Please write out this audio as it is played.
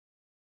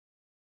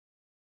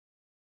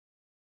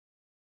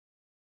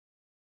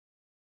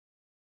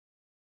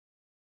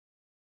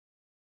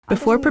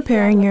Before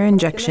preparing your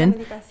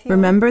injection,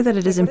 remember that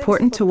it is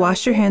important to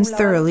wash your hands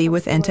thoroughly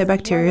with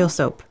antibacterial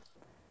soap.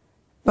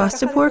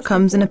 Fostipur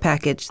comes in a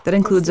package that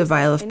includes a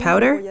vial of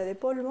powder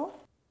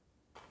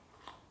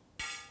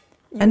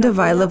and a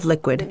vial of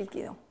liquid.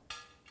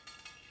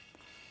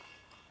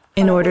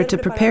 In order to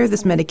prepare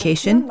this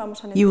medication,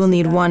 you will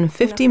need one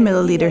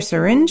 50-milliliter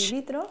syringe,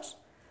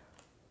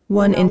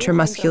 one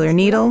intramuscular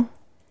needle,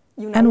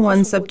 and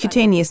one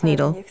subcutaneous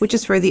needle, which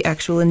is for the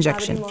actual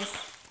injection.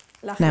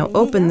 Now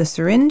open the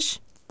syringe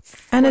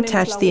and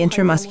attach the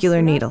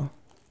intramuscular needle.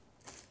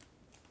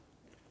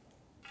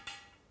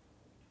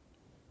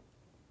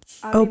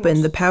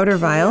 Open the powder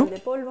vial,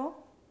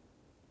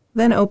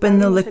 then open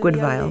the liquid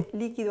vial,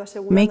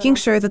 making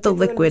sure that the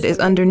liquid is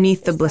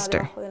underneath the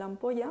blister.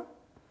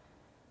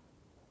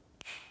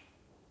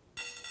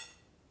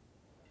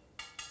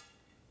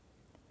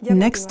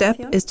 Next step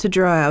is to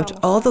draw out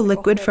all the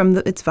liquid from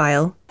its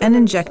vial and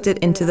inject it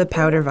into the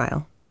powder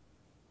vial.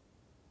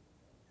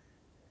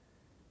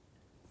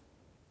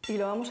 Y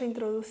lo vamos a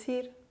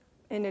introducir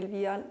en el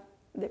vial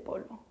de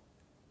polvo.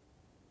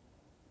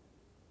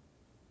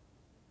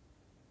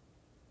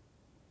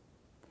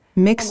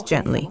 Mix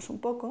gently.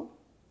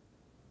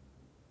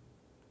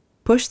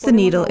 Push the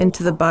needle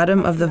into the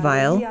bottom of the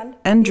vial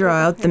and draw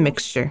out the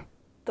mixture.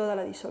 Toda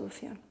la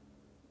disolución.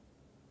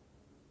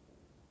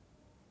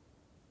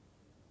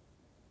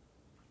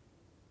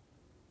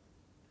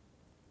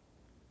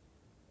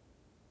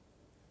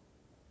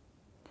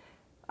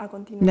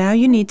 Now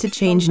you need to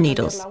change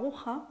needles,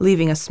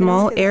 leaving a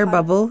small air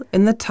bubble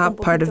in the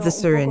top part of the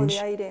syringe.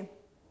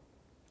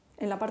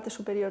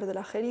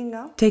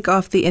 Take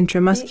off the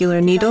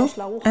intramuscular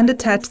needle and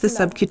attach the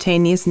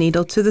subcutaneous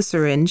needle to the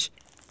syringe,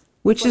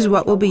 which is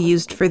what will be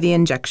used for the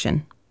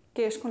injection.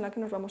 Push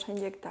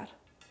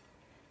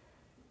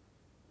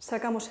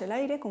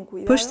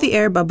the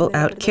air bubble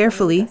out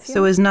carefully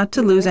so as not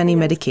to lose any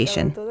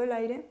medication.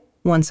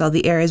 Once all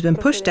the air has been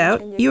pushed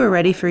out, you are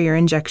ready for your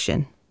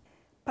injection.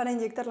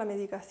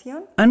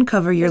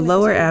 Uncover your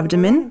lower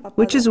abdomen,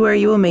 which is where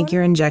you will make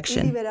your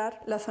injection.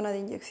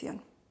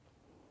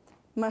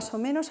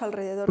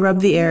 Rub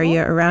the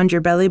area around your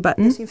belly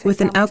button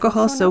with an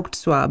alcohol-soaked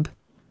swab.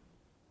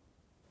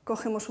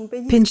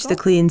 Pinch the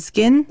clean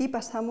skin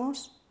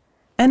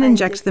and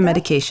inject the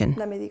medication.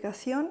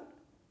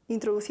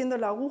 Introduciendo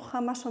la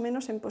aguja más o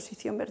menos en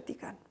posición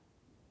vertical.